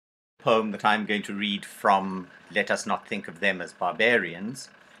poem that I'm going to read from Let Us Not Think of Them as Barbarians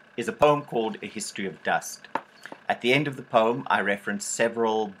is a poem called A History of Dust. At the end of the poem, I reference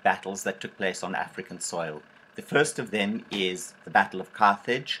several battles that took place on African soil. The first of them is the Battle of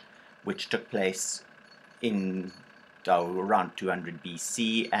Carthage, which took place in around 200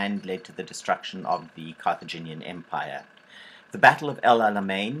 BC and led to the destruction of the Carthaginian Empire. The Battle of El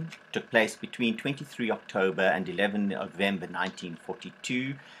Alamein took place between 23 October and 11 November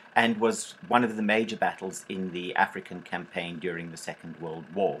 1942 and was one of the major battles in the African campaign during the Second World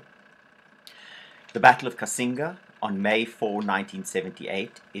War. The Battle of Kasinga on May 4,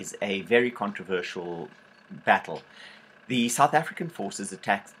 1978 is a very controversial battle. The South African forces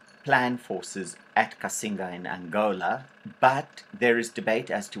attacked planned forces at Kasinga in Angola, but there is debate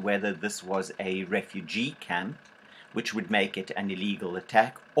as to whether this was a refugee camp, which would make it an illegal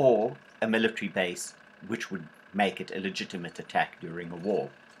attack, or a military base, which would make it a legitimate attack during a war.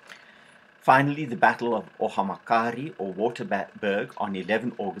 Finally, the Battle of Ohamakari, or Waterberg, on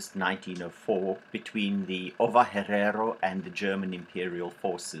 11 August 1904, between the Ova Herero and the German Imperial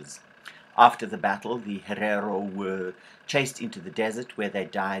forces. After the battle, the Herero were chased into the desert, where they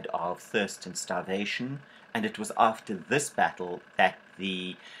died of thirst and starvation, and it was after this battle that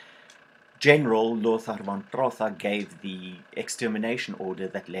the General Lothar von Trotha gave the extermination order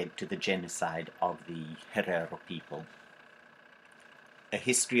that led to the genocide of the Herero people. A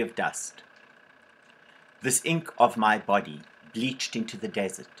History of Dust. This ink of my body, bleached into the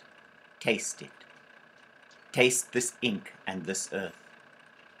desert, taste it. Taste this ink and this earth.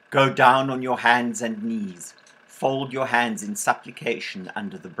 Go down on your hands and knees, fold your hands in supplication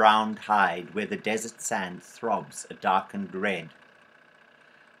under the brown hide where the desert sand throbs a darkened red.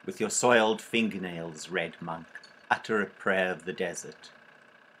 With your soiled fingernails, red monk, utter a prayer of the desert.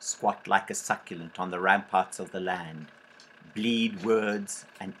 Squat like a succulent on the ramparts of the land. Bleed words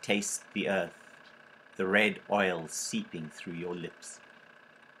and taste the earth, the red oil seeping through your lips.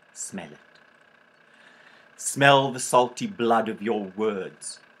 Smell it. Smell the salty blood of your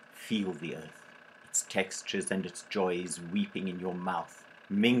words. Feel the earth, its textures and its joys weeping in your mouth,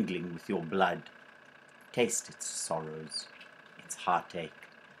 mingling with your blood. Taste its sorrows, its heartache.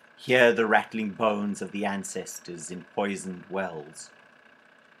 Hear the rattling bones of the ancestors in poisoned wells.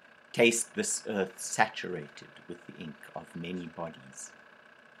 Taste this earth saturated with the ink of many bodies.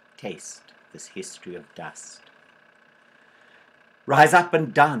 Taste this history of dust. Rise up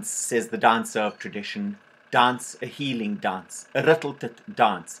and dance, says the dancer of tradition. Dance a healing dance, a rittletit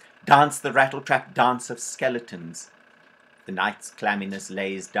dance. Dance the rattletrap dance of skeletons. The night's clamminess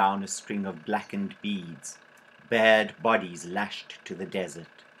lays down a string of blackened beads, bared bodies lashed to the desert.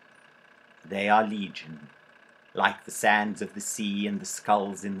 They are legion, like the sands of the sea and the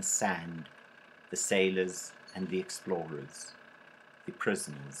skulls in the sand, the sailors and the explorers, the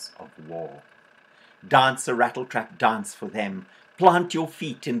prisoners of war. Dance a rattletrap dance for them. Plant your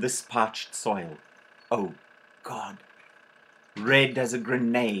feet in this parched soil. Oh God, red as a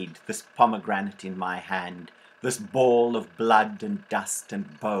grenade, this pomegranate in my hand, this ball of blood and dust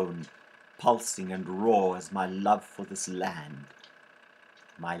and bone, pulsing and raw as my love for this land.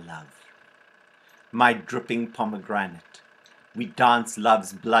 My love. My dripping pomegranate, we dance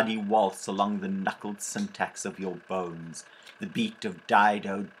love's bloody waltz along the knuckled syntax of your bones, the beat of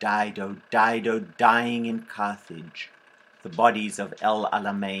Dido, Dido, Dido dying in Carthage, the bodies of El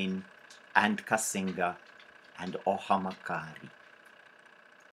Alamein and Kasinga and Ohamakari.